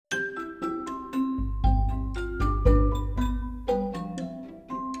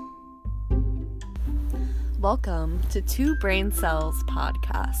Welcome to Two Brain Cells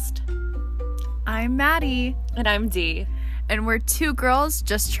podcast. I'm Maddie. And I'm Dee. And we're two girls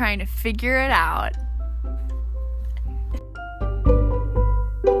just trying to figure it out.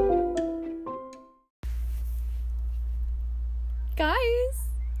 Guys,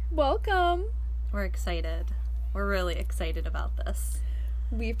 welcome. We're excited. We're really excited about this.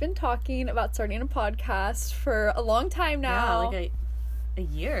 We've been talking about starting a podcast for a long time now. Yeah, like a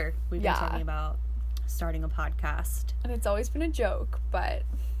year we've been talking about starting a podcast. And it's always been a joke, but...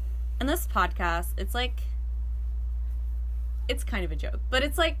 And this podcast, it's kind of a joke, but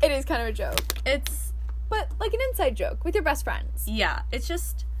it's like... It is kind of a joke. It's... But like an inside joke with your best friends. Yeah, it's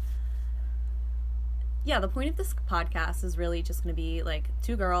just... Yeah, the point of this podcast is really just going to be, like,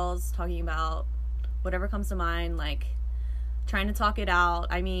 two girls talking about whatever comes to mind, like, trying to talk it out.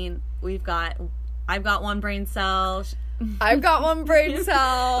 I mean, I've got one brain cell. I've got one brain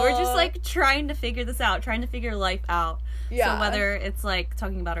cell. We're just, like, trying to figure this out, trying to figure life out. Yeah. So whether it's, like,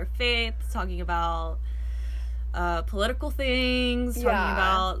 talking about our faith, talking about political things, talking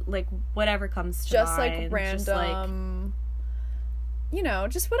about, like, whatever comes to just, mind. Like, random, just, like,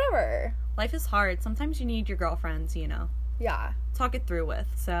 just whatever. Life is hard. Sometimes you need your girlfriends, Yeah. talk it through with.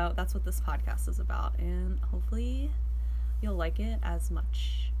 So that's what this podcast is about. And hopefully you'll like it as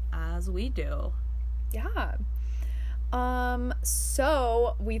much as we do. Yeah.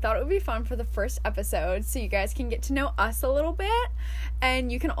 So we thought it would be fun for the first episode so you guys can get to know us a little bit and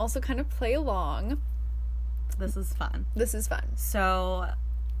you can also kind of play along. This is fun. So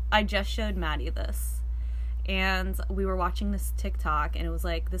I just showed Maddie this and we were watching this TikTok and it was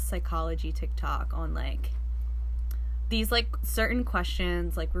like this psychology TikTok on like these like certain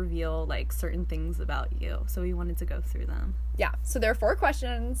questions like reveal like certain things about you. So we wanted to go through them. Yeah. So there are 4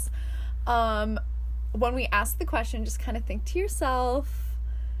 questions. When we ask the question, just kind of think to yourself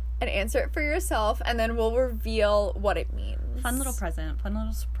and answer it for yourself, and then we'll reveal what it means. Fun little present, fun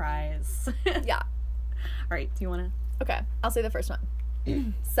little surprise. Yeah. All right, do you want to? Okay, I'll say the first one.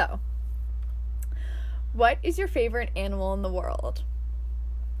 So, what is your favorite animal in the world?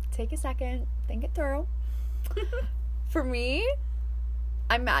 Take a second, think it through. For me,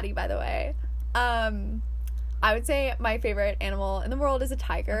 I'm Maddie, by the way. I would say my favorite animal in the world is a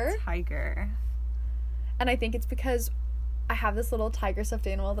tiger. A tiger. And I think it's because I have this little tiger stuffed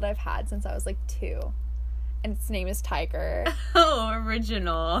animal that I've had since I was like 2. And its name is Tiger. Oh,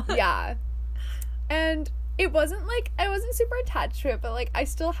 original. Yeah. And I wasn't super attached to it, but like I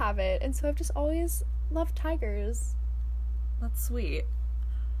still have it. And so I've just always loved tigers. That's sweet.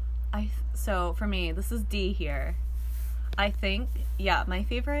 So for me, this is D here. I think, my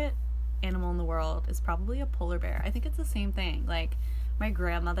favorite animal in the world is probably a polar bear. I think it's the same thing. Like, my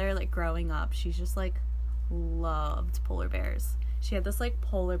grandmother, like, growing up, she's just, like, loved polar bears. She had this, like,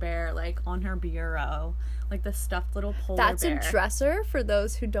 polar bear, like, on her bureau. Like, the stuffed little polar bear. That's a dresser, for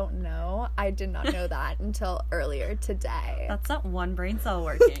those who don't know. I did not know that until earlier today. That's not one brain cell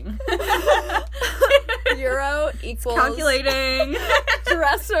working. Bureau equals... Calculating.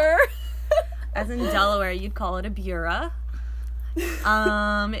 Dresser. As in Delaware, you'd call it a bureau.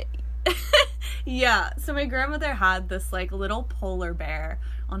 Yeah, so my grandmother had this, like, little polar bear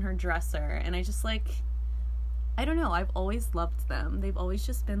on her dresser, and I just, like, I don't know, I've always loved them. They've always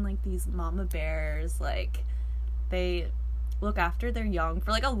just been, like, these mama bears, like, they look after their young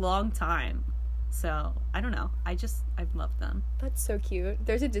for, like, a long time. So, I don't know, I've loved them. That's so cute.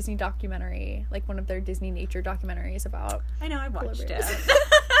 There's a Disney documentary, like, one of their Disney nature documentaries about... I know, I watched it.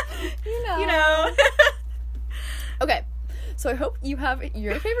 You know. Okay. So I hope you have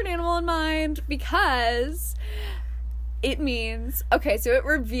your favorite animal in mind because it means... Okay, so it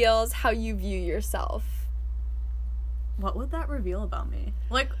reveals how you view yourself. What would that reveal about me?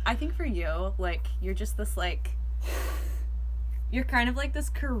 Like, I think for you, like, you're just this, like... You're kind of, like, this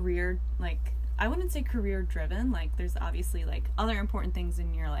career, like... I wouldn't say career-driven. Like, there's obviously, like, other important things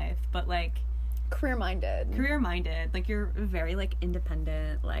in your life. But, like... Career-minded. Like, you're very, like,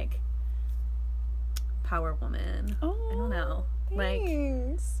 independent, like... power woman. Oh, I don't know.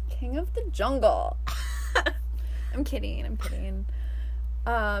 Thanks. Like, king of the jungle. I'm kidding.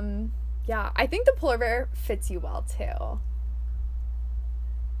 Yeah, I think the polar bear fits you well too.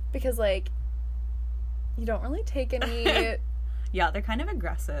 Because like you don't really take any Yeah, they're kind of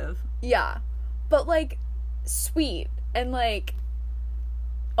aggressive. Yeah. But like sweet and like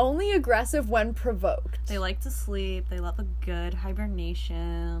only aggressive when provoked. They like to sleep. They love a good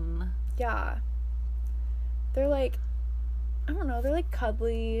hibernation. Yeah. They're like, I don't know, they're like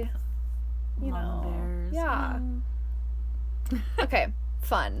cuddly, Mama bears. Yeah. Okay,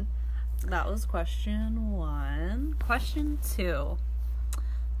 fun. That was question 1. Question 2.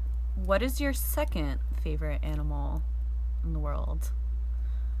 What is your second favorite animal in the world?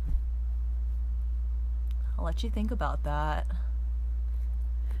 I'll let you think about that.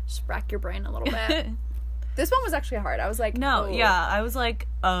 Just rack your brain a little bit. This one was actually hard. I was like, No, oh. yeah, I was like,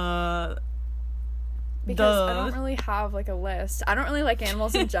 Because I don't really have, like, a list. I don't really like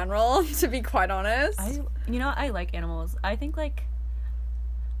animals in general, to be quite honest. I like animals. I think, like,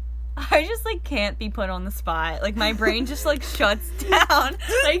 I just, like, can't be put on the spot. Like, my brain just, like, shuts down,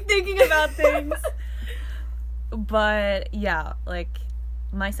 like, thinking about things. But, yeah, like,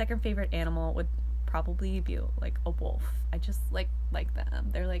 my second favorite animal would probably be, like, a wolf. I just, like them.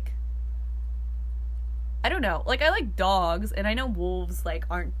 They're, like, I don't know. Like, I like dogs, and I know wolves, like,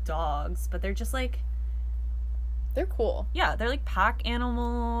 aren't dogs, but they're just, like... They're cool. Yeah, they're, like, pack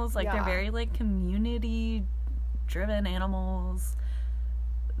animals. Like, they're very, like, community-driven animals.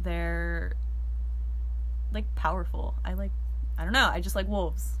 They're, like, powerful. I don't know. I just like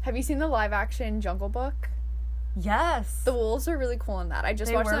wolves. Have you seen the live-action Jungle Book? Yes. The wolves are really cool in that. I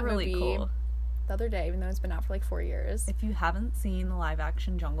just watched that really movie cool. the other day, even though it's been out for, like, 4 years. If you haven't seen the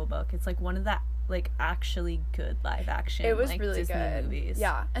live-action Jungle Book, it's, like, one of the, like, actually good live-action, it was like, really Disney good. movies.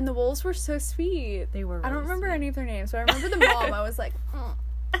 Yeah, and the wolves were so sweet. They were really I don't remember sweet. any of their names, but I remember the mom. I was like,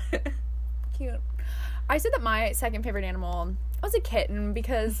 cute. I said that my second favorite animal was a kitten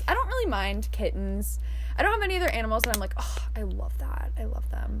because I don't really mind kittens. I don't have any other animals that I'm like, oh, I love that. I love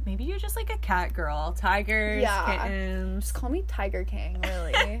them. Maybe you're just, like, a cat girl. Tigers, kittens. Just call me Tiger King,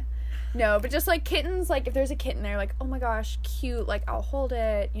 really. No, but just, like, kittens, like, if there's a kitten there, like, oh my gosh, cute, like, I'll hold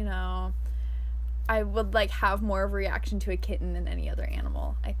it, you know. I would, like, have more of a reaction to a kitten than any other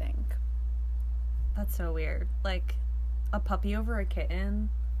animal, I think. That's so weird. Like, a puppy over a kitten?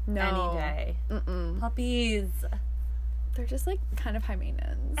 No. Any day. Mm-mm. Puppies. They're just, like, kind of high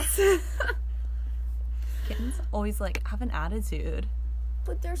maintenance. Kittens always, like, have an attitude.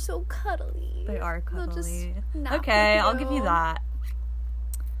 But they're so cuddly. They are They'll just cuddly. nap Okay, with I'll give you that.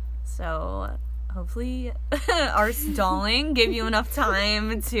 So, hopefully our stalling gave you enough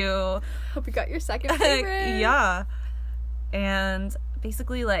time to... Hope you got your second favorite. Yeah. And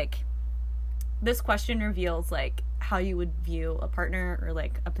basically, like, this question reveals, like, how you would view a partner or,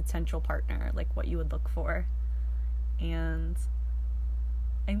 like, a potential partner, like, what you would look for. And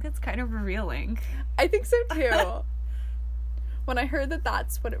I think that's kind of revealing. I think so, too. When I heard that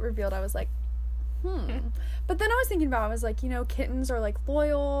that's what it revealed, I was like, But then I was thinking about, I was like, you know, kittens are, like,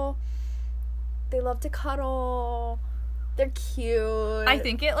 loyal. They love to cuddle. They're cute. I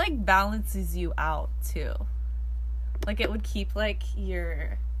think it, like, balances you out, too. Like, it would keep, like,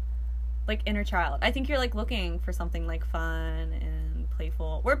 your, like, inner child. I think you're, like, looking for something, like, fun and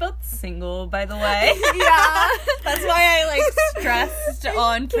playful. We're both single, by the way. Yeah. That's why I, like, stressed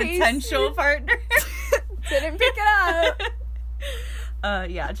on potential partner. Didn't pick it up.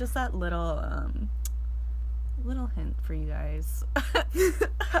 Yeah, just that little hint for you guys.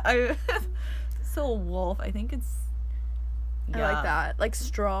 So a wolf, I think it's... Yeah. I like that. Like,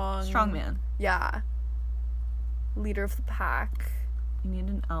 strong. Strong man. Yeah. Leader of the pack. You need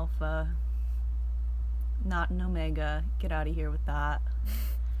an alpha. Not an omega. Get out of here with that.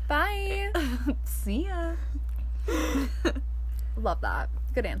 Bye. See ya. Love that.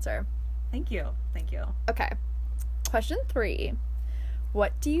 Good answer. Thank you. Okay. Question 3.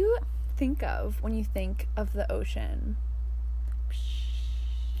 What do you think of when you think of the ocean?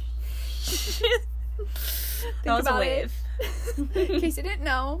 That was a about wave. In case you didn't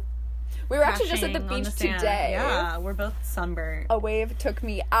know, we were actually just at the Crashing on beach sand. today. Yeah, we're both sunburned. A wave took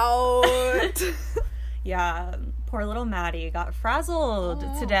me out. Yeah, poor little Maddie got frazzled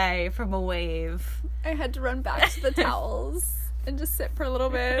today from a wave. I had to run back to the towels and just sit for a little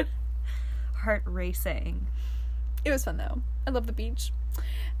bit. Heart racing. It was fun though. I love the beach.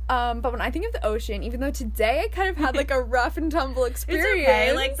 But when I think of the ocean, even though today I kind of had like a rough and tumble experience. It's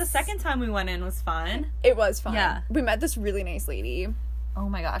okay. Like, the second time we went in was fun. It was fun. Yeah. We met this really nice lady. Oh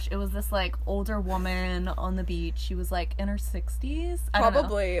my gosh. It was this, like, older woman on the beach. She was, like, in her 60s.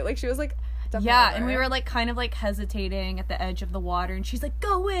 Probably. Like, she was, like, definitely yeah, older. and we were, like, kind of, like, hesitating at the edge of the water. And she's like,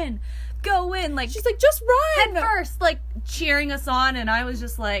 go in. Like, she's like, just run. head first, like, cheering us on. And I was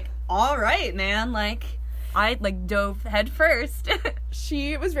just like, all right, man. Like, I, like, dove head first.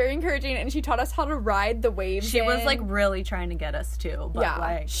 She was very encouraging, and she taught us how to ride the waves. She was, like, really trying to get us to. But, yeah,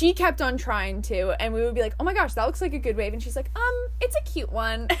 like, she kept on trying to, and we would be like, oh my gosh, that looks like a good wave, and she's like, it's a cute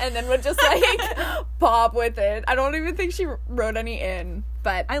one, and then would just, like, bob with it. I don't even think she wrote any in,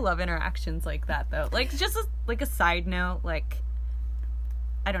 but I love interactions like that, though. Like, just like a side note, like,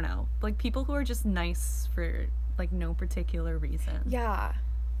 I don't know, like, people who are just nice for, like, no particular reason. yeah.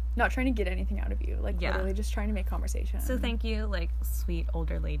 not trying to get anything out of you. Like, Yeah. literally just trying to make conversation. So thank you, like, sweet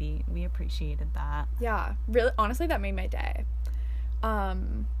older lady. We appreciated that. Yeah. Really, honestly, that made my day.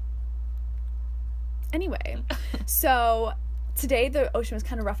 Anyway, so today the ocean was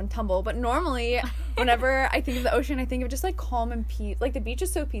kind of rough and tumble, but normally whenever I think of the ocean, I think of just, like, calm and peace. Like, the beach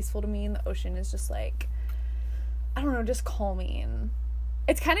is so peaceful to me, and the ocean is just, like, I don't know, just calming.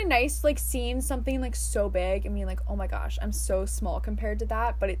 It's kind of nice, like, seeing something, like, so big and being like, oh my gosh, I'm so small compared to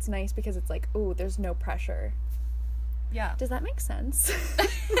that, but it's nice because it's like, ooh, there's no pressure. Yeah. Does that make sense?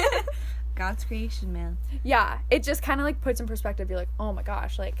 God's creation, man. Yeah, it just kind of, like, puts in perspective. You're like, oh my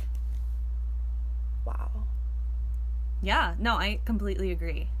gosh, like, wow. Yeah, no, I completely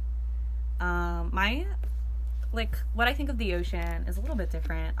agree. My, like, what I think of the ocean is a little bit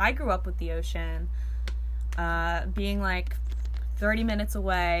different. I grew up with the ocean, being, like, 30 minutes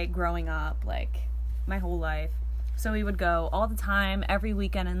away growing up, like, my whole life. So we would go all the time, every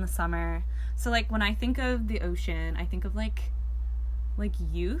weekend in the summer. So, like, when I think of the ocean, I think of, like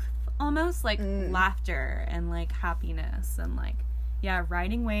youth, almost, like, laughter and, like, happiness and, like, yeah,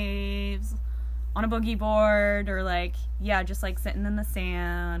 riding waves on a boogie board, or, like, yeah, just, like, sitting in the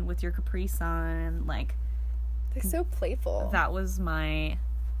sand with your Capri Sun, like, They're so playful. that was my,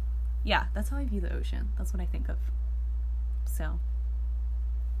 yeah, that's how I view the ocean. That's what I think of. So,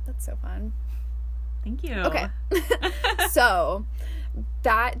 That's so fun. thank you. Okay. So,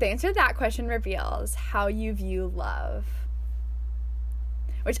 the answer to that question reveals how you view love.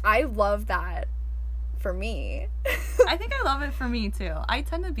 Which I love that for me. I think I love it for me, too. I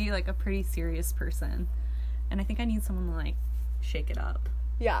tend to be, like, a pretty serious person, and I think I need someone to, like, shake it up.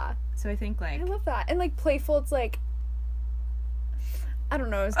 Yeah. So I think, like, I love that. And, like, playful, it's like, I don't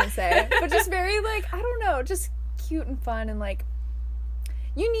know what I was going to say, but just very, like, I don't know, just cute and fun, and, like,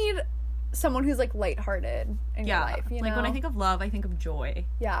 you need someone who's, like, lighthearted in your life, you know? Like, when I think of love, I think of joy.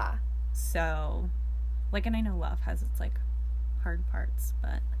 Yeah. So, like, and I know love has its, like, hard parts,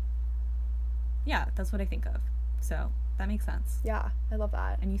 but yeah, that's what I think of. So, that makes sense. Yeah, I love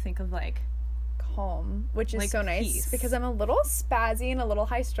that. And you think of, like, Calm, which is like, so nice peace. because I'm a little spazzy and a little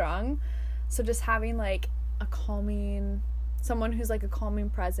high strung, so just having, like, a calming, someone who's, like, a calming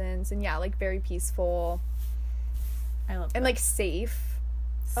presence, and yeah, like, very peaceful I love and, that. like, safe.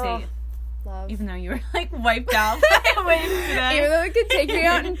 Safe. Love. Even though you were, like, wiped out by waves today. Even though it could take me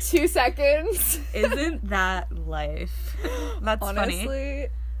out in 2 seconds. Isn't that life? That's Honestly, funny.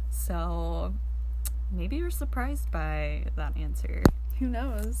 So, maybe you're surprised by that answer. who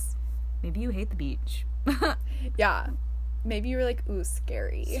knows? Maybe you hate the beach. Yeah. Maybe you were like, ooh,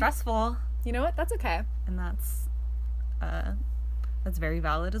 scary. Stressful. You know what? That's okay. And that's very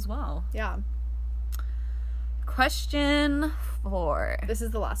valid as well. Yeah. Question 4. This is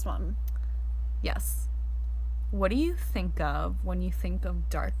the last one. Yes. What do you think of when you think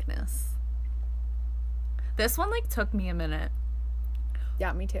of darkness? This one, like, took me a minute.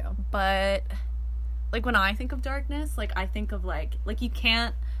 Yeah, me too. But, like, when I think of darkness, like, I think of, like, you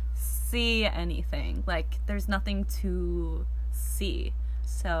can't see anything. Like, there's nothing to see.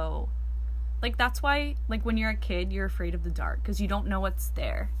 So, like, that's why, like, when you're a kid, you're afraid of the dark, because you don't know what's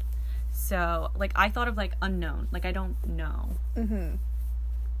there. So, like, I thought of, like, unknown. Like, I don't know. Mm-hmm.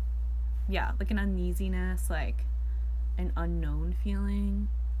 Yeah, like, an uneasiness, like, an unknown feeling.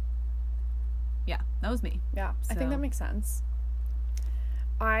 Yeah, that was me. Yeah, I think So- that makes sense.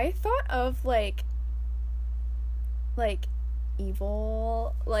 I thought of, like,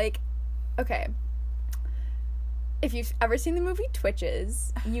 evil, like, okay. If you've ever seen the movie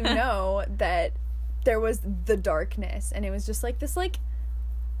Twitches, you know that there was the darkness, and it was just, like, this, like,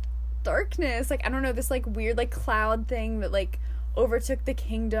 darkness, like, I don't know, this, like, weird, like, cloud thing that, like, overtook the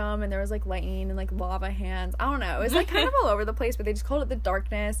kingdom, and there was, like, lightning and, like, lava hands. I don't know. It was, like, kind of all over the place, but they just called it the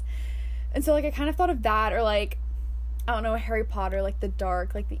darkness. And so, like, I kind of thought of that, or, like, I don't know, Harry Potter, like, the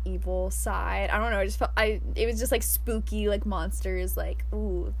dark, like, the evil side. I don't know. I just felt, it was just, like, spooky, like, monsters, like,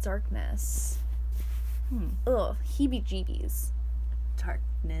 ooh, darkness. Ugh, heebie-jeebies.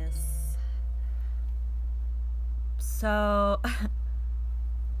 Darkness. So,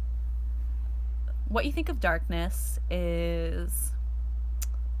 what you think of darkness is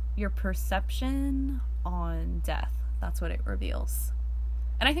your perception on death. That's what it reveals.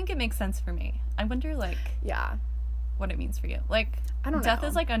 And I think it makes sense for me. I wonder, like, Yeah. what it means for you. Like, I don't death know.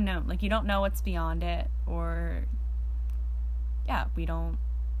 is, like, unknown. Like, you don't know what's beyond it, or, yeah, we don't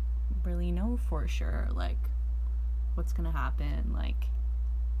really know for sure, like, what's gonna happen, like,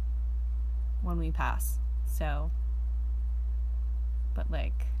 when we pass. So, but,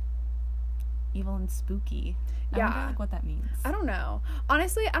 like, evil and spooky. I Yeah. wonder, like, what that means. I don't know.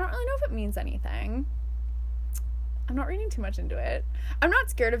 Honestly, I don't really know if it means anything. I'm not reading too much into it. I'm not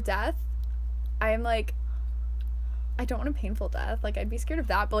scared of death. I'm like, I don't want a painful death. Like, I'd be scared of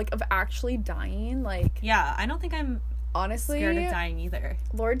that, but like of actually dying, like, Yeah, I don't think I'm honestly scared of dying either.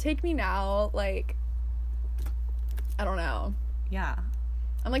 Lord, take me now. Like, I don't know. Yeah.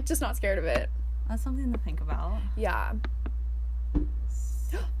 I'm like just not scared of it. That's something to think about. Yeah.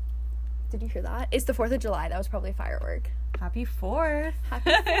 Did you hear that? It's the 4th of July. That was probably a firework. Happy 4th.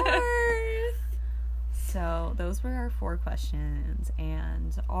 Happy 4th. So those were our 4 questions,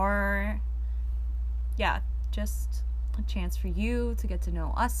 and just a chance for you to get to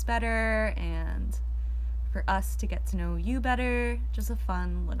know us better and for us to get to know you better. Just a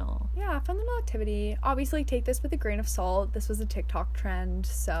fun little activity. Obviously, take this with a grain of salt. This was a TikTok trend,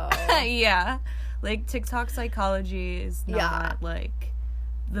 so yeah, like TikTok psychology is not like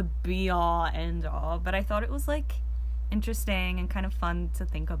the be all end all, but I thought it was like interesting and kind of fun to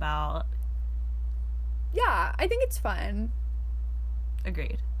think about. Yeah, I think it's fun.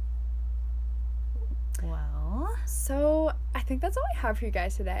 Agreed. Well, so I think that's all I have for you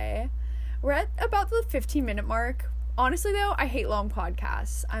guys today. We're at about the 15-minute mark. Honestly, though, I hate long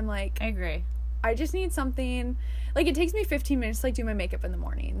podcasts. I'm like, I agree. I just need something. Like, it takes me 15 minutes to like do my makeup in the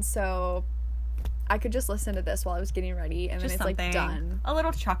morning, so I could just listen to this while I was getting ready, and just then it's like done. A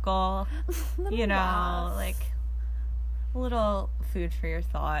little chuckle, you know, laugh. like a little food for your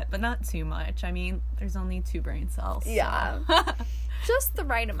thought, but not too much. I mean, there's only 2 brain cells. Yeah. So. Just the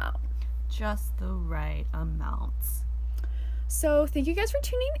right amount. Just the right amount. So thank you guys for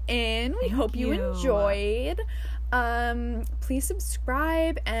tuning in. We hope you enjoyed. Please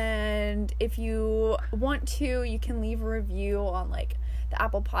subscribe, and if you want to, you can leave a review on like the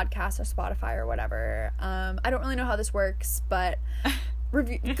Apple Podcast or Spotify or whatever. I don't really know how this works, but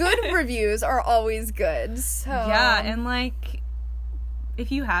good reviews are always good. So yeah, and like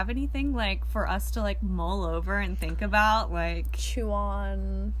if you have anything like for us to like mull over and think about, like chew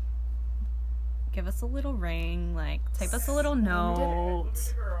on, give us a little ring, like type us a little note. Look at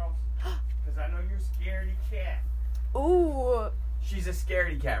the girl, because I know you're a scaredy cat. Ooh. She's a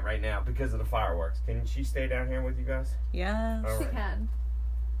scaredy cat right now because of the fireworks. Can she stay down here with you guys? Yes. All She right. can.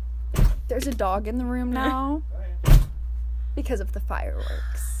 There's a dog in the room now because of the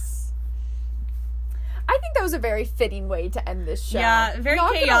fireworks. I think that was a very fitting way to end this show. Yeah, very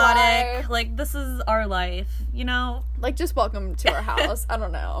Not gonna chaotic. lie. Like, this is our life, you know? Like, just welcome to our house. I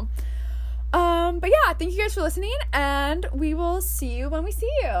don't know. But yeah, thank you guys for listening, and we will see you when we see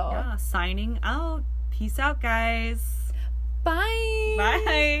you. Yeah, signing out. Peace out, guys. Bye.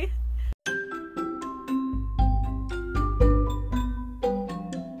 Bye.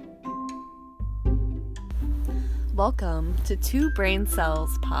 Welcome to 2 Brain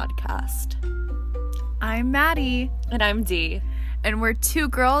Cells podcast. I'm Maddie, And I'm Dee. and we're 2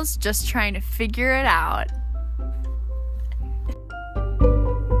 girls just trying to figure it out.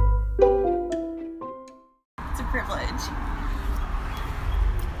 It's a privilege.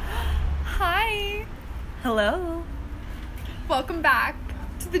 Hi. Hello. Welcome back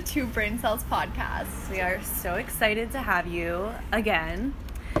to the 2 Brain Cells podcast. We are so excited to have you again.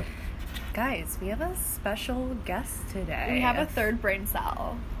 Guys, we have a special guest today. We have a 3rd brain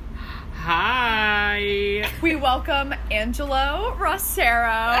cell. Hi. We welcome Angelo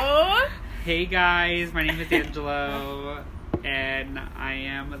Rossero. Hey guys, my name is Angelo, and I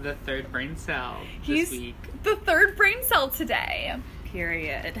am the 3rd brain cell He's this week. the 3rd brain cell today.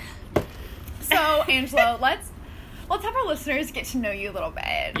 Period. So, Angelo, let's have our listeners get to know you a little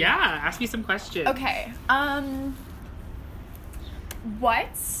bit. Yeah, ask me some questions. Okay.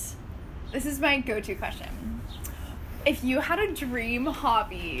 This is my go-to question. If you had a dream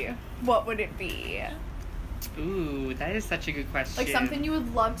hobby, what would it be? Ooh, that is such a good question. Like something you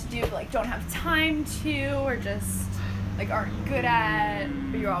would love to do, but like don't have time to, or just like aren't good at,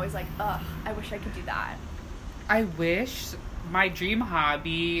 but you're always like, ugh, I wish I could do that. I wish my dream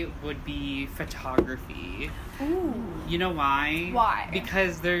hobby would be photography. Ooh. You know why? Why?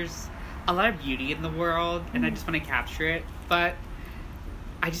 Because there's a lot of beauty in the world, and I just want to capture it, but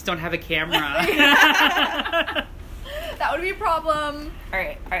I just don't have a camera. That would be a problem. All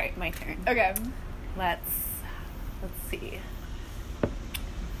right, my turn. Okay. Let's see.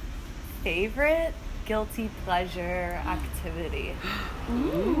 Favorite guilty pleasure activity.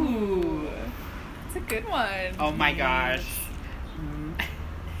 Ooh. That's a good one. Oh my gosh.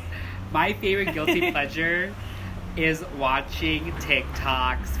 My favorite guilty pleasure is watching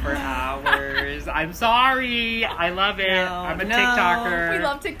TikToks for hours. I'm sorry. I love it. No, I'm a no. TikToker. We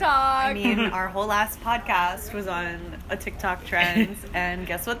love TikTok. I mean, our whole last podcast was on a TikTok trend, and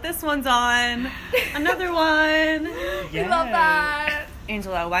guess what this one's on? Another one. We love that.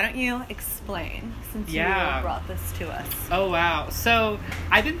 Angela, why don't you explain, since Yeah. you brought this to us? Oh, wow. So,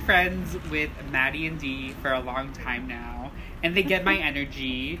 I've been friends with Maddie and Dee for a long time now, and they get my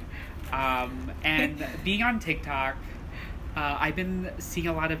energy. And being on TikTok, I've been seeing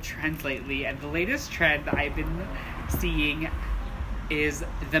a lot of trends lately, and the latest trend I've been seeing is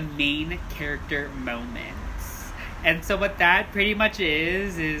the main character moments. And so what that pretty much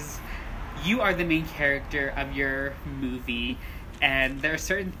is you are the main character of your movie, and there are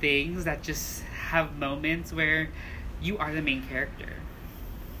certain things that just have moments where you are the main character.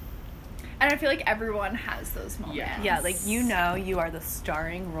 And I feel like everyone has those moments. Yeah, like, you know you are the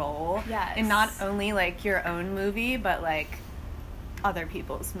starring role. Yes. And not only, like, your own movie, but, like, other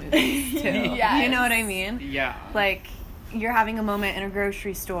people's movies, too. Yes. You know what I mean? Yeah. Like, you're having a moment in a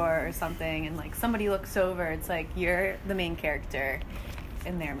grocery store or something, and, like, somebody looks over, it's like, you're the main character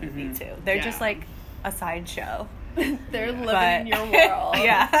in their movie, Mhm. too. They're Yeah. just, like, a sideshow. They're living But- in your world.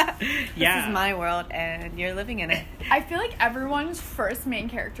 Yeah. Yeah. This is my world, and you're living in it. I feel like everyone's first main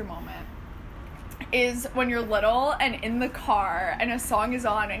character moment is when you're little and in the car and a song is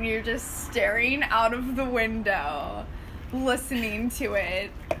on and you're just staring out of the window, listening to it.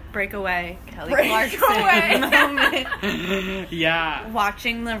 Breakaway, Kelly Breakaway. Clarkson moment. Yeah.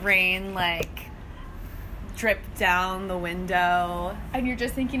 Watching the rain, like, drip down the window. And you're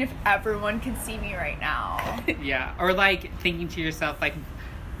just thinking, if everyone could see me right now. Yeah. Or, like, thinking to yourself, like,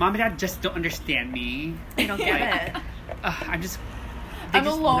 Mom and Dad just don't understand me. I don't get Like, it. I'm just... I'm they're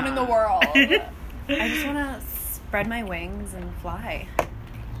just alone in the not. world. I just want to spread my wings and fly.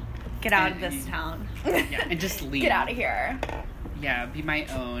 Get out of this town. Yeah, and just leave. Get out of here. Yeah, be my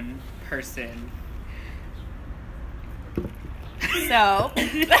own person. So,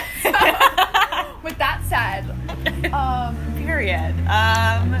 With that said, period.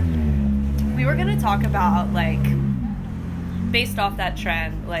 We were gonna talk about, like, based off that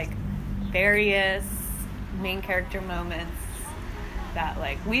trend, like, various main character moments that,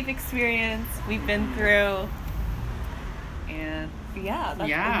 like, we've experienced, we've been through, and yeah,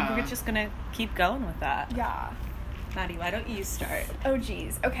 Yeah. we're just gonna keep going with that. yeah. Maddie, why don't you start? Oh,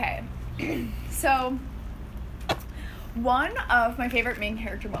 geez. Okay. So, one of my favorite main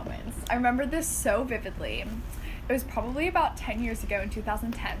character moments, I remember this so vividly. It was probably about 10 years ago in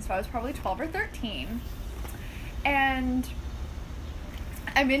 2010, so I was probably 12 or 13. And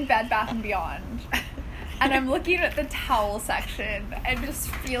I'm in Bed Bath & Beyond. And I'm looking at the towel section and just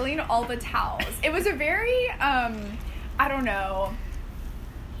feeling all the towels. It was a very, I don't know.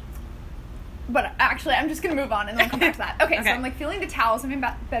 But actually, I'm just going to move on and then we'll come back to that. Okay, so Okay. I'm like feeling the towels. I'm in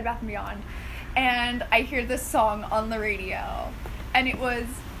Bed Bath & Beyond. And I hear this song on the radio. And it was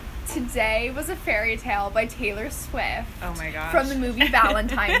Today Was a Fairy Tale by Taylor Swift. Oh my gosh. From the movie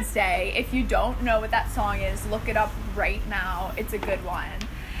Valentine's Day. If you don't know what that song is, look it up right now. It's a good one.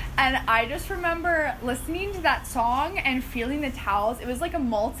 And I just remember listening to that song and feeling the towels. It was like a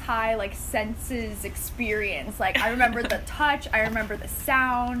multi, like, senses experience. Like, I remember the touch. I remember the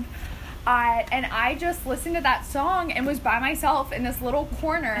sound. And I just listened to that song and was by myself in this little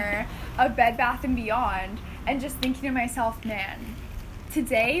corner of Bed Bath & Beyond and just thinking to myself, man,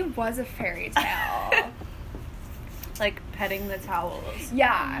 today was a fairy tale. Like, petting the towels.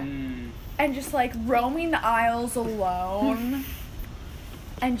 Yeah. Mm. And just, like, roaming the aisles alone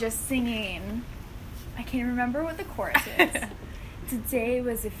and just singing. I can't remember what the chorus is. Today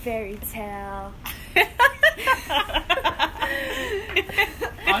was a fairy tale.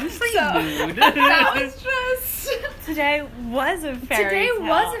 Honestly, So, mood. That was just... Today was a fairy Today tale.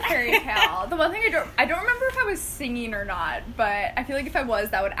 was a fairy tale. The one thing I don't remember if I was singing or not, but I feel like if I was,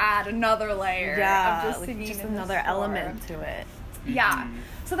 that would add another layer Yeah, of just like, singing just in the another store. element to it. Yeah. Mhm.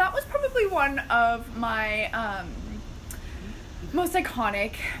 So that was probably one of my most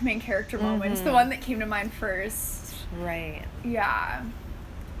iconic main character moments. Mhm. The one that came to mind first. Right. Yeah.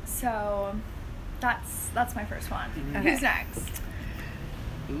 So that's my first one. Mhm. Who's next?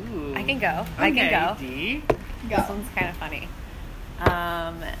 Ooh. I can go. I can go. Dee. Go. This one's kind of funny.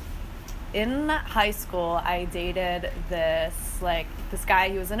 In high school, I dated this guy.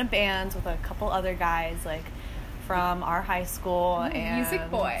 He was in a band with a couple other guys, like, from our high school. Ooh, And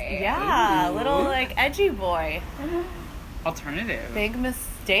music boy. Yeah, Ooh. little, like, edgy boy. Alternative. Big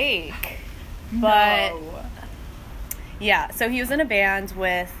mistake. But No. yeah, so he was in a band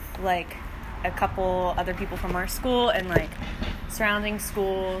with, like, a couple other people from our school and, like, surrounding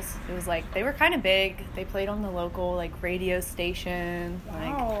schools. It was like they were kind of big. They played on the local, like, radio station,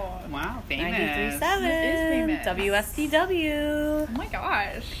 Wow. Wow, like famous. 93.7 It is famous. WSTW. Oh my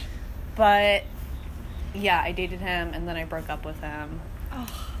gosh. But yeah, I dated him and then I broke up with him. Oh.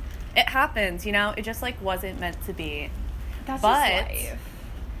 It happens, you know. It just, like, wasn't meant to be. That's But just life.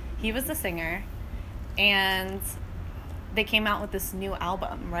 he was the singer, and they came out with this new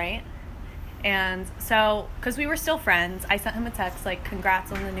album, right? And so, because we were still friends, I sent him a text, like,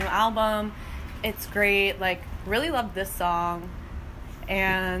 congrats on the new album. It's great. Like, really loved this song.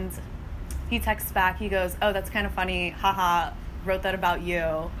 And he texts back. He goes, oh, that's kind of funny. Haha, wrote that about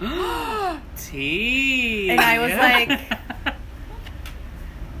you. Tea. And I was like,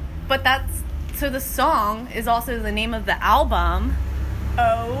 but that's, so the song is also the name of the album.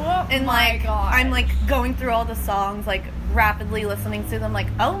 Oh, And my like, God. I'm like going through all the songs, like rapidly listening to them, like,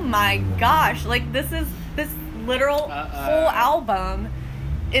 oh my gosh, like this literal whole album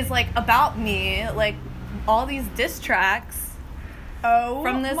is like about me, like all these diss tracks oh,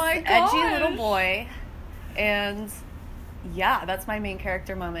 from this my edgy gosh. little boy. And yeah, that's my main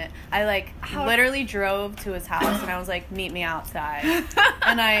character moment. I like literally drove to his house and I was like, meet me outside.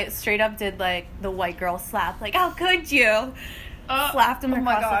 And I straight up did like the white girl slap, like, how could you? Slapped him Oh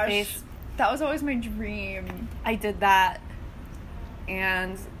my across gosh. the face. That was always my dream. I did that.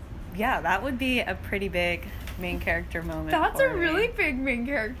 And yeah, that would be a pretty big main character moment. That's for a me. really big main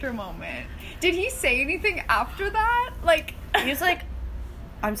character moment. Did he say anything after that? Like, He was like,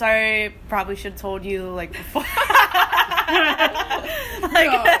 I'm sorry, probably should have told you like before.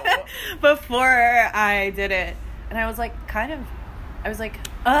 No. Before I did it. And I was like,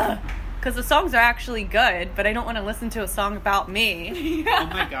 ugh. Because the songs are actually good, but I don't want to listen to a song about me. Oh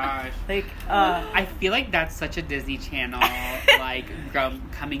my gosh. Like, I feel like that's such a Disney Channel, like,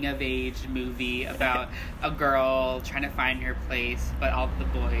 coming of age movie about a girl trying to find her place, but all the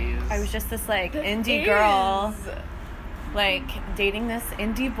boys. I was just this like It indie is. girl, like dating this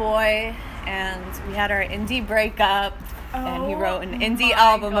indie boy, and we had our indie breakup, and he wrote an indie my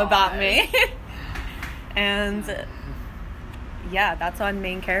album about gosh. me. And yeah, that's on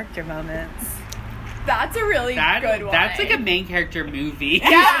main character moments. That's a really good one. That's like a main character movie.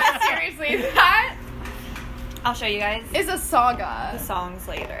 Yeah, seriously. That I'll show you guys is a the saga. songs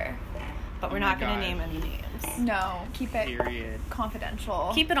later, but we're Oh not my going to gosh. name any names. No, keep it Period.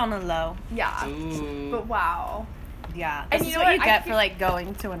 confidential. Keep it on the low. Yeah. Ooh. But wow. Yeah, And this you is know what you what? I get feel- for like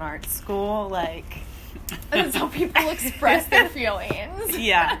going to an art school. Like, And that's how people express their feelings.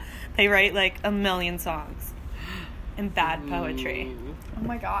 yeah, they write like a million songs and bad poetry. Ooh. Oh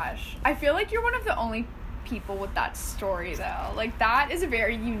my gosh. I feel like you're one of the only people with that story though. Like that is a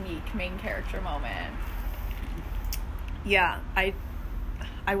very unique main character moment. Yeah,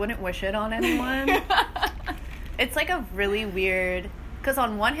 I wouldn't wish it on anyone. It's like a really weird, because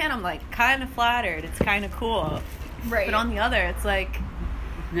on one hand I'm like kind of flattered, it's kind of cool, Right. but on the other it's like,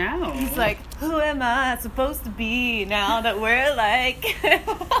 No. he's like, who am I supposed to be now that we're like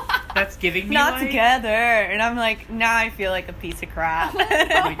That's giving me not like, together? And I'm like, now I feel like a piece of crap. Oh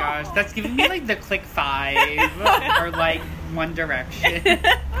my gosh, that's giving me like the Click 5 or like One Direction.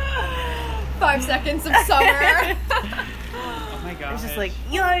 5 seconds of summer. Oh my gosh. It's just like,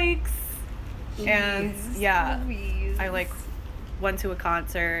 yikes. And Jeez yeah, Louise. I like went to a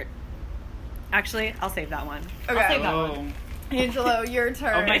concert. Actually, I'll save that one. I'll Okay. save that one. Oh. Angelo, your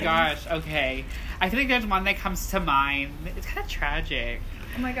turn. Oh my gosh, okay. I feel like there's one that comes to mind. It's kind of tragic.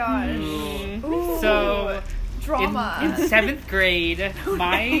 Oh my gosh. Mm. Ooh. So, drama. In 7th grade,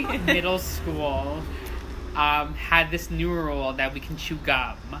 my middle school had this new rule that we can chew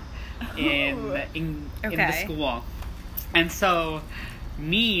gum in the Okay. school. And so,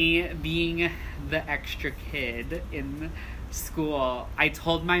 me being the extra kid in school, I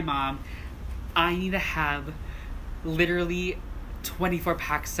told my mom, I need to have literally 24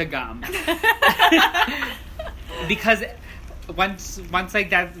 packs of gum. Because once like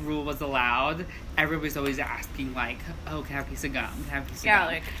that rule was allowed, everyone was always asking like, oh, can I have a piece of gum? Can I have a piece of Yeah, gum?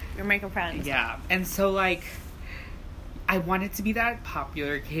 like you're making friends. Yeah. And so like I wanted to be that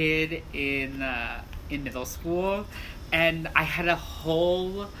popular kid in middle school, and I had a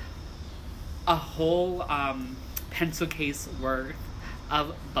whole pencil case worth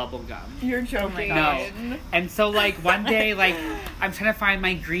of bubble gum. You're joking. No. And so, like, one day, like, I'm trying to find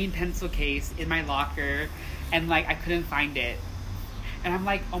my green pencil case in my locker, and, like, I couldn't find it. And I'm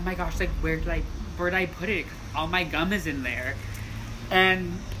like, oh my gosh, like, where did I put it? 'Cause all my gum is in there.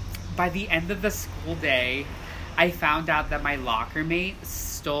 And by the end of the school day, I found out that my locker mate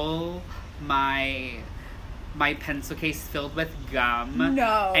stole my pencil case filled with gum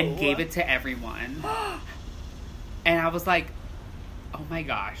No. and gave it to everyone. And I was like, oh my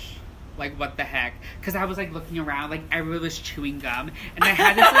gosh, like what the heck? Because I was like looking around, like everyone was chewing gum, and I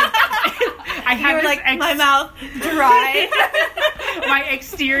had this like, I You had were this like, my mouth dry. my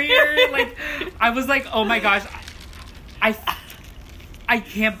exterior, like I was like, oh my gosh, I I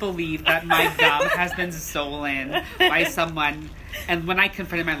can't believe that my gum has been stolen by someone. And when I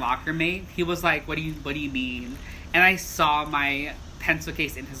confronted my locker mate, he was like, what do you mean? And I saw my pencil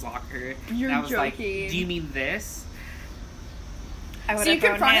case in his locker. You're and I was joking. like, do you mean this? I So would've you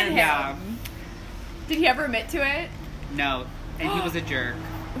thrown confronted him. Yeah. Did he ever admit to it? No. And he was a jerk.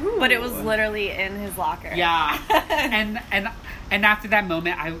 But it was literally in his locker. Yeah. And after that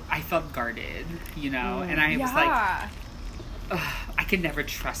moment, I felt guarded, you know? And I was like, ugh, I can never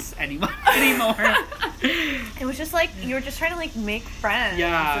trust anyone anymore. It was just like, you were just trying to, like, make friends.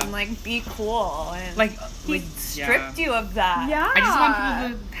 Yeah. And, like, be cool. And he like, stripped you of that. Yeah. I just want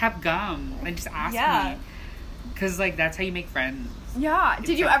people to have gum and just ask Yeah. me. Because, like, that's how you make friends. Yeah.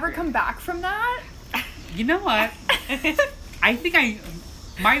 Did you It's ever like- come back from that? You know what? I think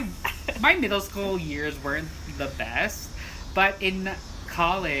my middle school years weren't the best, but in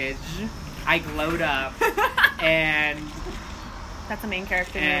college, I glowed up and That's a main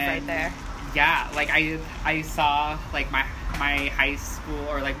character move right there. yeah, like I saw like my high school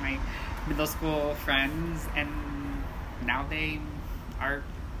or like my middle school friends, and now they are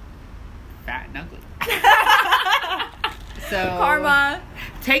fat and ugly. So Karma.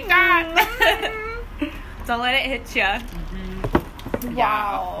 take that. Don't let it hit you.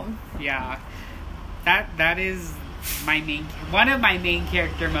 Wow. Yeah, that is one of my main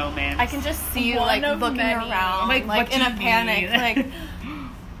character moments. I can just see you, One like, of looking many. around, Like, like what in do a you panic. mean? Like,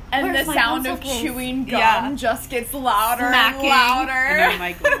 And Where's the my sound pencil of case? chewing gum Yeah. just gets louder Smacking. and louder. and I'm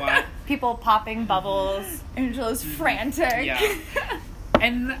like, what? people popping bubbles. Angela's frantic. Yeah.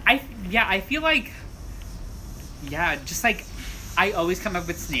 And I feel like, yeah, just like, I always come up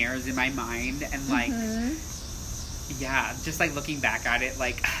with snares in my mind, and like, yeah, just like looking back at it,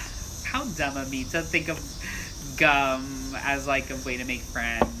 like, how dumb of me to think of gum as like a way to make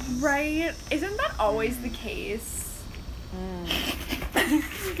friends. Right? Isn't that always the case?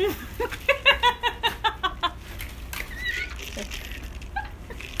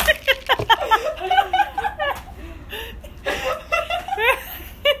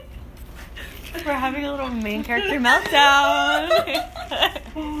 We're having a little main character meltdown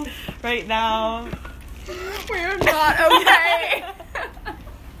right now. We're not okay.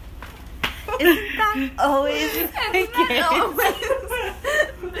 Isn't that always the case?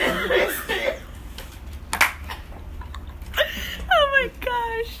 Oh my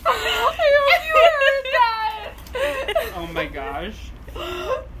gosh. I hope you heard that. Oh my gosh.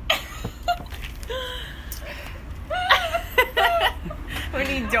 When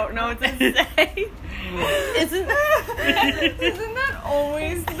you don't know what to say. Isn't Isn't that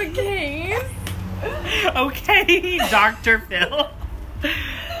always the case? Okay, Dr. Phil.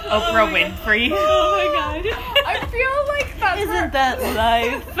 Oprah Winfrey. Oh my god. I feel like that's Isn't that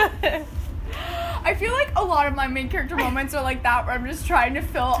life? I feel like a lot of my main character moments are like that, where I'm just trying to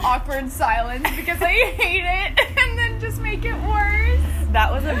fill awkward silence because I hate it, and then just make it worse.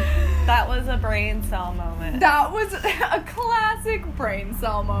 That was a brain cell moment. That was a classic brain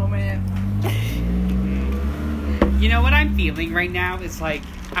cell moment. You know what I'm feeling right now is like,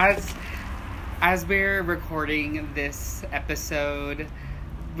 as we're recording this episode,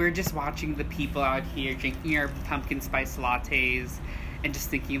 we're just watching the people out here drinking our pumpkin spice lattes and just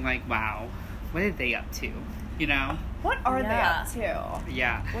thinking like, wow, what are they up to? You know? What are Yeah. they up to?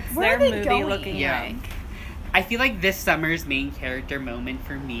 Yeah. What's Where their are they movie going? looking Yeah. like? I feel like this summer's main character moment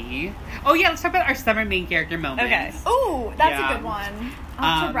for me. Oh yeah, let's talk about our summer main character moments. Okay. Ooh, that's Yeah. a good one.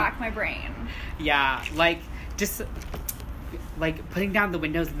 I'll have to Um, rack my brain. Yeah, like just like putting down the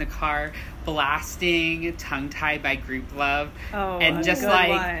windows in the car, blasting "Tongue Tied" by Group Love, Oh, and just good like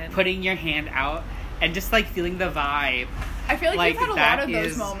one. putting your hand out and just like feeling the vibe. I feel like you've had a that lot of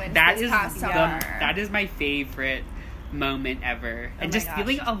those is- moments that this is past the- summer. that is my favorite moment ever, and my just gosh.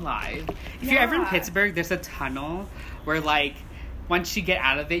 feeling alive. If you're ever in Yeah. Pittsburgh, there's a tunnel where like once you get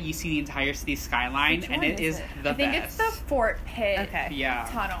out of it, you see the entire city skyline, Which and one it is is it? the I think best. it's the Fort Pitt Okay. Yeah.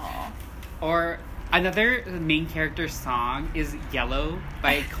 tunnel. Or another main character song is "Yellow"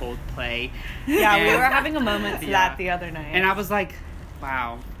 by Coldplay. Yeah, we And- were having a moment to Yeah. that the other night. And I was like,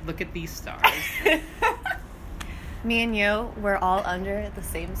 wow, look at these stars. Me and you, we're all under the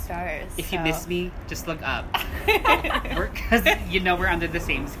same stars. If you so- miss me, just look up. Because we're under the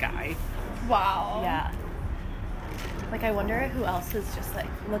same sky. Wow. Yeah. Like, I wonder who else is just, like,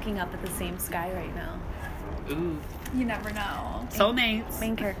 looking up at the same sky right now. Ooh, You never know. soulmates.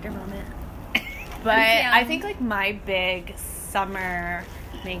 Main character moment. But Yeah. I think, like, my big summer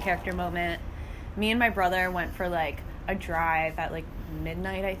main character moment, me and my brother went for, like, a drive at, like,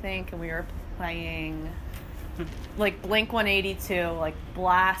 midnight, I think, and we were playing, like, Blink-182, like,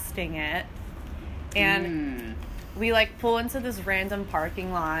 blasting it. And we like pull into this random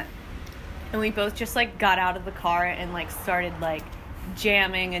parking lot, and we both just like got out of the car and like started like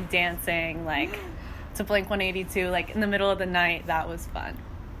jamming and dancing like to Blink-182 like in the middle of the night. That was fun.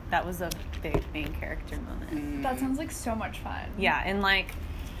 That was a big main character moment. That sounds like so much fun. Yeah, in like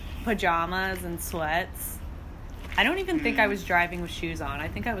pajamas and sweats. I don't even think I was driving with shoes on. I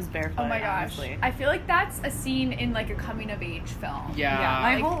think I was barefoot. Oh my gosh. Honestly. I feel like that's a scene in like a coming of age film. Yeah.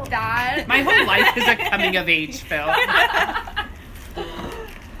 my Like whole that. My whole life is a coming of age film.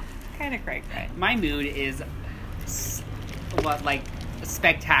 kind of cray. My mood is like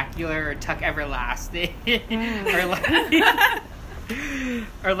spectacular or Tuck Everlasting or like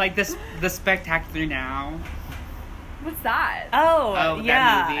or like this the Spectacular Now. What's that? Oh, that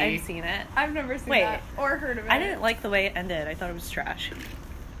yeah, movie. I've seen it. I've never seen Wait. that or heard of it. I didn't like the way it ended. I thought it was trash.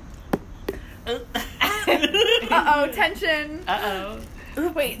 Uh-oh, tension.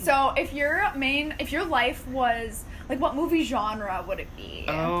 Wait, so if your life was like, what movie genre would it be?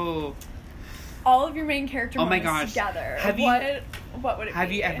 Oh, All of your main character Oh my moments gosh. together. Have you- what would it be?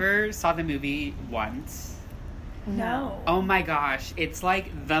 have you ever saw the movie Once? No. Oh my gosh, it's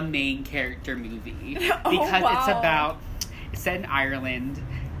like the main character movie Oh, because wow. it's set in Ireland,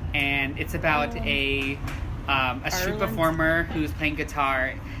 and it's about a street Ireland? performer who's playing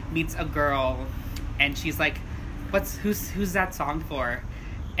guitar meets a girl, and she's like, who's that song for?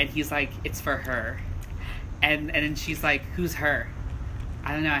 And he's like, it's for her, and then she's like, who's her?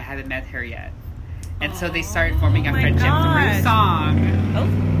 I don't know, I haven't met her yet. And so they started forming a my friendship gosh. through song. Oh.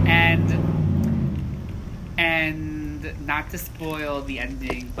 And not to spoil the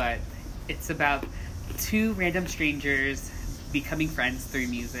ending, but it's about two random strangers becoming friends through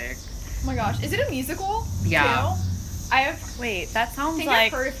music. Oh my gosh, is it a musical? Yeah. Too? I have. Wait, that I sounds think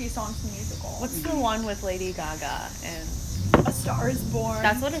like I've heard a few songs from musical. what's the one with Lady Gaga and A Star Is Born?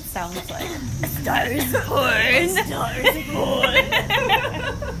 that's what it sounds like. Star is born. Star is born.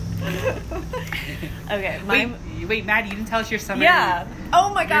 Okay, Wait, Maddie, you didn't tell us your summer. yeah.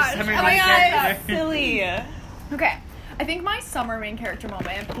 Oh my Your gosh! summer Oh my main gosh! character. Silly. Okay, I think my summer main character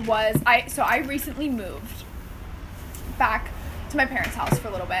moment was I recently moved back to my parents' house for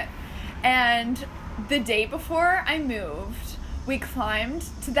a little bit, and the day before I moved, we climbed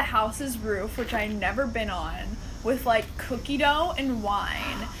to the house's roof, which I'd never been on, with like cookie dough and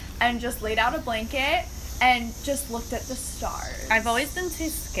wine, and just laid out a blanket and just looked at the stars. I've always been too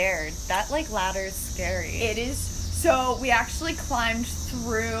scared. That like ladder's scary. It is. So we actually climbed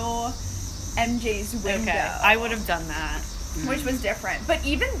through MJ's window. Okay, I would have done that. Which was different. But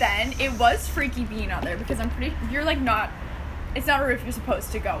even then, it was freaky being out there because you're like not, it's not a roof you're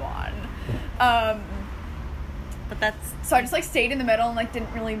supposed to go on. But that's So I just like stayed in the middle and like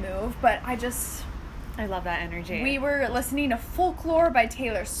didn't really move, but I love that energy. we were listening to Folklore by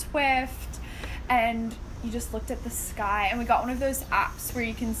Taylor Swift, and you just looked at the sky, and we got one of those apps where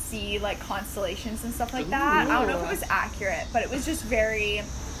you can see like constellations and stuff like that. I don't know if it was accurate, but it was just very,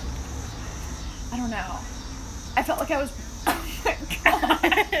 I don't know. I felt like I was, oh my God.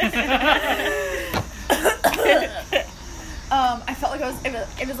 I felt like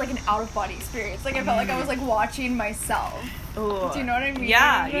it was like an out of body experience. Like I felt like I was like watching myself. Ooh. Do you know what I mean?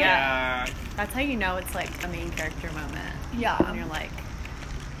 Yeah, yeah. Yeah. That's how you know it's like a main character moment. When Yeah. you're like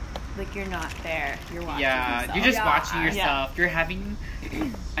you're not there. You're watching Yeah, yourself. you're just Yeah. watching yourself. Yeah. You're having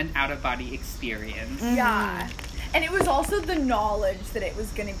an out of body experience. Yeah. And it was also the knowledge that it was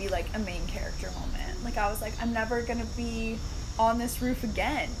going to be like a main character moment. Like I was like, I'm never going to be on this roof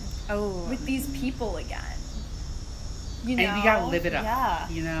again Oh. with these people again. You know? And you gotta live it up. Yeah.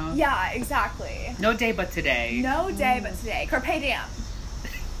 You know? Yeah, exactly. No day but today. No day but today. Carpe diem.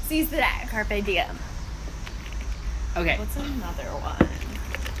 Seize the day. Carpe diem. Okay. What's another one?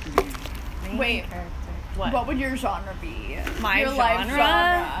 Main Wait. character. What would your genre be? My your life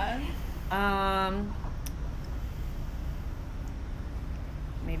genre? genre.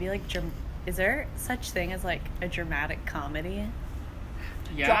 Maybe like is there such thing as like a dramatic comedy?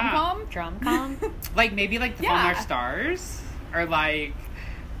 Yeah. Drum-com? Drum-com? Like maybe like the Yeah. Fault in Our Stars? Or like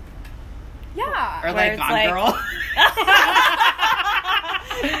Yeah. or Where like it's Gone like- Girl.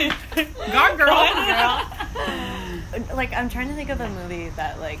 Gone Girl. Like I'm trying to think of a movie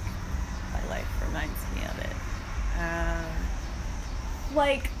that like my life reminds me of it.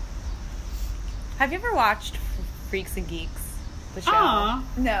 Like, Have you ever watched Freaks and Geeks? The show. Aw.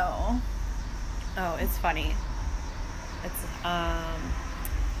 no. Oh, it's funny. It's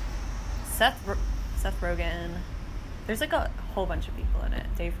Seth Rogen. There's like a whole bunch of people in it.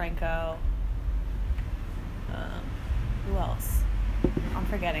 Dave Franco. Who else? I'm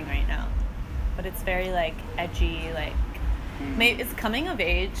forgetting right now. But it's very like edgy, like it's coming of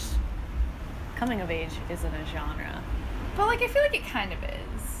age coming of age isn't a genre. But, like, I feel like it kind of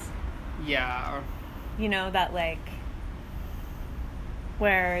is. Yeah. You know, that, like,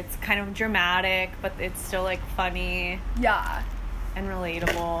 where it's kind of dramatic, but it's still, like, funny Yeah. and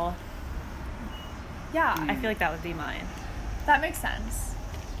relatable. Yeah. I feel like that would be mine. That makes sense.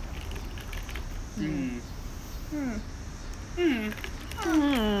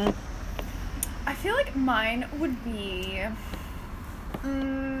 I feel like mine would be...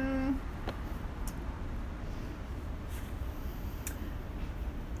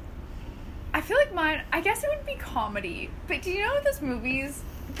 I feel like mine, I guess it would be comedy. But do you know those movies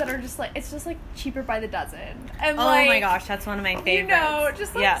that are just like, it's just like Cheaper by the Dozen? And Oh like, my gosh, that's one of my favorites. you know,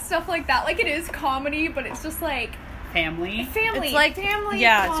 just like yeah. stuff like that. Like, it is comedy, but it's just like Family. family. It's like- family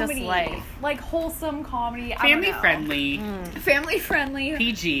yeah, it's just comedy. life. Like wholesome comedy. I don't Family know. friendly. Family friendly.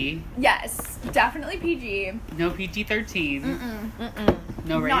 PG. Yes, definitely PG. No PG-13.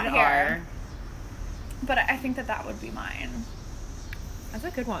 No Not rated here. R. But I think that would be mine. That's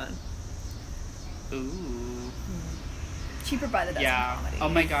a good one. Ooh. Cheaper by the Dozen Yeah. comedy. Oh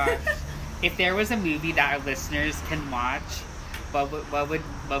my gosh. If there was a movie that our listeners can watch, what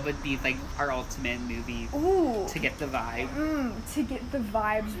would be like our ultimate movie Ooh. to get the vibe? To get the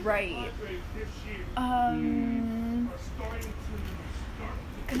vibes right.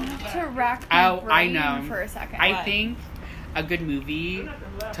 Gonna have to rack my Oh, I brain know. for a second. I What? think a good movie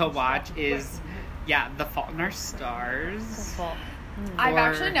to watch is The Fault in Our Stars. I've or-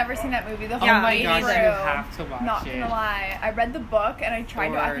 actually never seen that movie. The whole Yeah, Oh my way gosh, you through. have to watch Not it. gonna lie, I read the book and I tried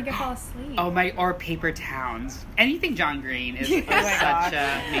to. I Or- think I fell asleep. Or Paper Towns. Anything John Green is, Oh my such gosh.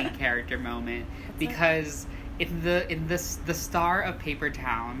 a main character moment because in the star of Paper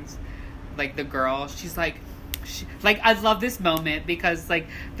Towns, like the girl, she's like. I love this moment because like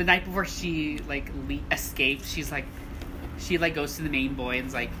the night before she like escapes, she goes to the main boy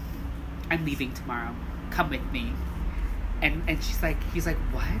and's like, I'm leaving tomorrow. Come with me. And he's like,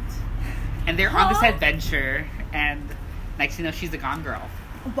 what? And they're on this Huh? adventure, and next thing you know, she's the Gone Girl.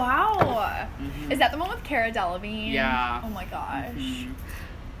 Wow. Mhm. Is that the one with Cara Delevingne? Yeah. Oh my gosh. Mhm.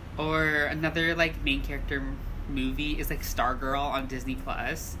 Or another like main character movie is like Stargirl on Disney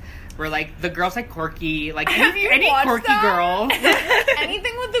Plus, where like the girl's like quirky, like Have you any watched quirky that? girl.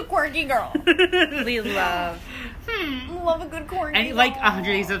 Anything with the quirky girl. We love. Love a good quirky And like girl. 100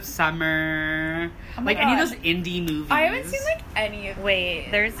 Days of Summer, Oh my like any of gosh. those indie movies. I haven't seen like any of Wait,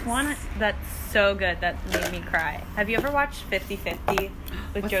 these. there's one that's so good that made me cry. Have you ever watched 50-50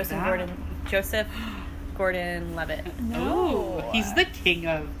 with What's that? Joseph Gordon-Levitt? No. Ooh, he's the king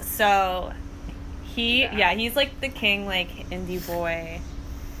of. So Yeah. he's like the king, like indie boy.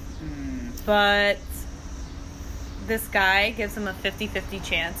 Mm, But this guy gives him a 50-50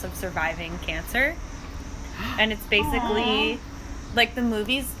 chance of surviving cancer. And it's basically, like, the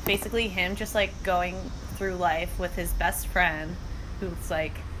movie's basically him just, like, going through life with his best friend who's,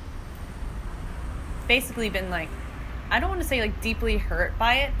 like, basically been, like, I don't want to say, like, deeply hurt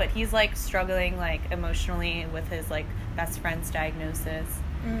by it, but he's, like, struggling, like, emotionally with his, like, best friend's diagnosis.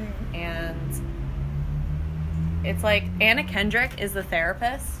 And it's, like, Anna Kendrick is the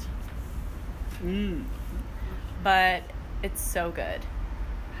therapist, but it's so good.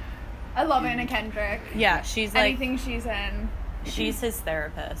 I love Anna Kendrick. Yeah, she's, like... Anything she's in. She's his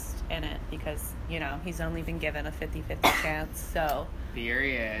therapist in it because, you know, he's only been given a 50-50 chance. So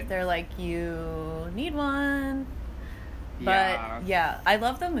period. they're like, you need one. But, yeah, I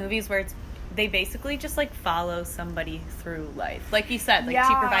love the movies where they basically just, like, follow somebody through life. Like you said, like,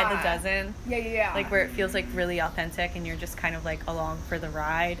 Cheaper by the Yeah. Dozen. Yeah. Like, where it feels, like, really authentic and you're just kind of, like, along for the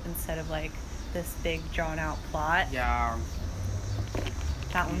ride instead of, like, this big, drawn-out plot. Yeah.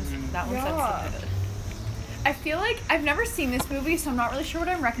 That one's Yeah. so good. I feel like I've never seen this movie, so I'm not really sure what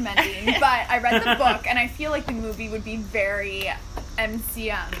I'm recommending. But I read the book, and I feel like the movie would be very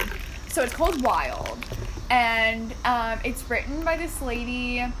MCM. So it's called Wild, and it's written by this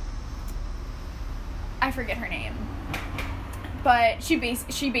lady. I forget her name, but she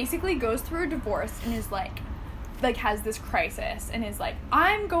basically goes through a divorce and is like has this crisis and is like,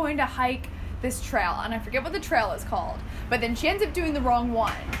 I'm going to hike this trail, and I forget what the trail is called, but then she ends up doing the wrong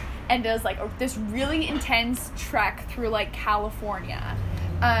one and does like this really intense trek through like California,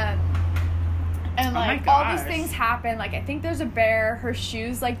 and my like all these gosh. things happen. Like, I think there's a bear, her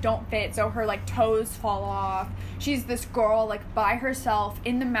shoes like don't fit, so her like toes fall off. She's this girl like by herself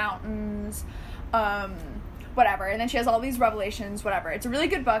in the mountains, whatever, and then she has all these revelations, whatever. It's a really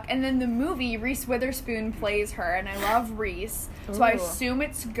good book. And then the movie, Reese Witherspoon plays her, and I love Reese, so I Ooh. assume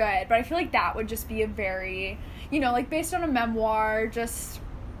it's good. But I feel like that would just be a very, like, based on a memoir, just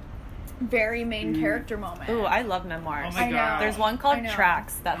very main character moment. Ooh, I love memoirs. Oh my I know. god. There's one I called know.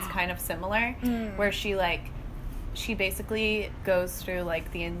 Tracks that's kind of similar, where she basically goes through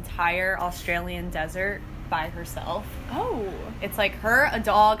like the entire Australian desert by herself. Oh. It's like her, a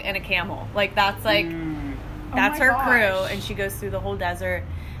dog, and a camel. Like that's like that's my her gosh. crew, and she goes through the whole desert.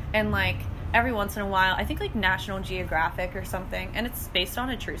 And like every once in a while, I think like National Geographic or something, and it's based on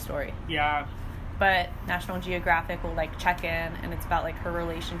a true story. Yeah. But National Geographic will like check in, and it's about like her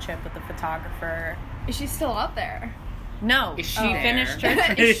relationship with the photographer. Is she still out there? No, Is she she there? finished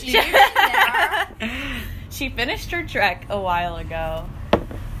her. Is she even there? She finished her trek a while ago,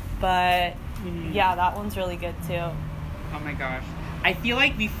 but yeah, that one's really good too. Oh my gosh. I feel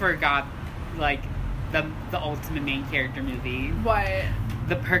like we forgot, like, the ultimate main character movie. What?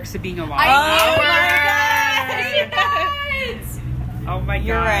 The Perks of Being a I Wildflower. knew it! Oh my god.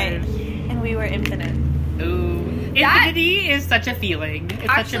 You're right. And we were infinite. Ooh. Infinity is such a feeling. It's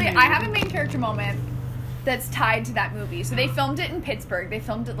Actually, such a I have a main character moment that's tied to that movie. So they filmed it in Pittsburgh. They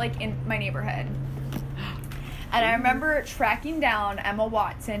filmed it like in my neighborhood. And I remember tracking down Emma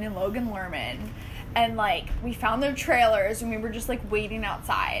Watson and Logan Lerman. And like we found their trailers and we were just like waiting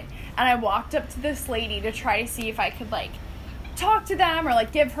outside. And I walked up to this lady to try to see if I could like talk to them or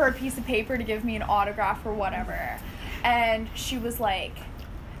like give her a piece of paper to give me an autograph or whatever. And she was like,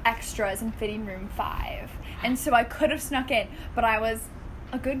 extras in fitting room 5. And so I could have snuck in, but I was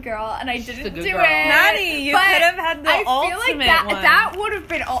a good girl and I She's a didn't good do girl. it. Maddie, you But could have had the I feel like ultimate that one. that would have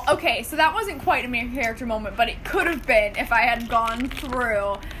been okay. So that wasn't quite a main character moment, but it could have been if I had gone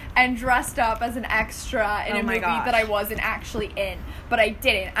through and dressed up as an extra in Oh a my movie gosh. that I wasn't actually in. But I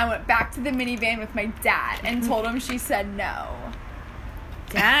didn't. I went back to the minivan with my dad and told him she said no.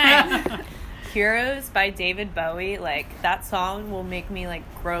 Dang. Heroes by David Bowie, like that song will make me like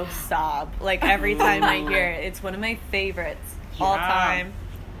gross sob like every time I hear it. It's one of my favorites all Yeah. time.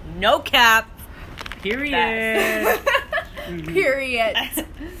 No cap. Period. Period.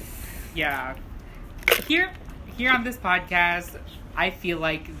 Yeah. Here on this podcast, I feel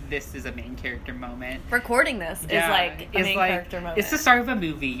like this is a main character moment. Recording this is like a it's main like- character moment. It's the start of a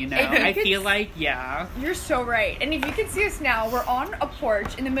movie, you know? If you I could feel s- like, yeah. You're so right. And if you can see us now, we're on a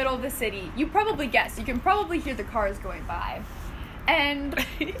porch in the middle of the city. You probably guessed. You can probably hear the cars going by. And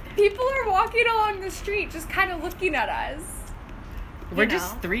people are walking along the street just kind of looking at us. We're know.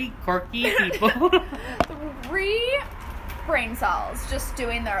 just 3 quirky people. 3 brain cells just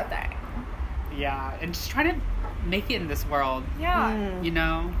doing their thing. Yeah, and just trying to make it in this world, Yeah. you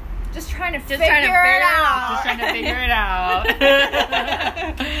know? Just trying to Just figure trying to it figure it out. Just trying to figure it out.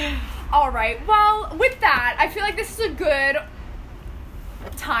 All right. Well, with that, I feel like this is a good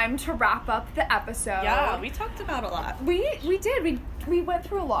time to wrap up the episode. yeah, we talked about a lot. We did. We went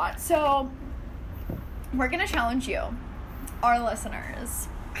through a lot. So we're gonna challenge you, our listeners,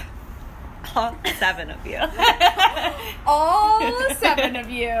 All 7 of you. all 7 of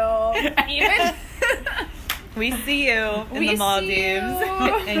you, even. We see you in We the see Maldives,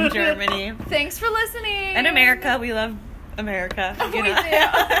 you. in Germany, Thanks for listening. in America. We love America. You We know. do.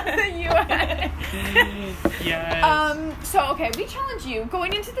 The U.S. Yes. So okay, we challenge you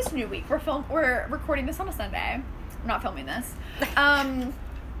going into this new week. We're recording this on a Sunday. I'm not filming this.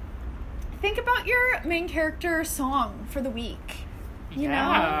 Think about your main character song for the week. You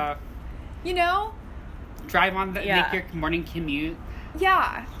yeah. You know? Drive on the Yeah. make your morning commute.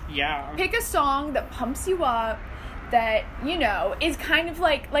 Yeah. Yeah. Pick a song that pumps you up, that, you know, is kind of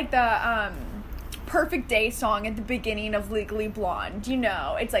like the Perfect Day song at the beginning of Legally Blonde. You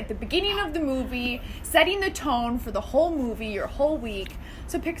know, it's like the beginning of the movie, setting the tone for the whole movie, your whole week.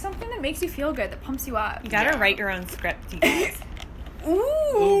 So pick something that makes you feel good, that pumps you up. You gotta Yeah. write your own script, you guys.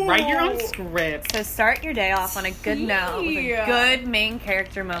 Ooh. Write your own script. So start your day off on a good note with a Yeah. good main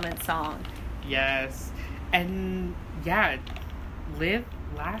character moment song. Yes. And yeah, live,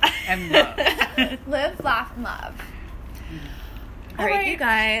 laugh, and love. Live, laugh, and love. All right, Alright. you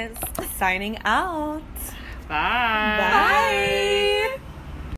guys. Signing out. Bye. Bye.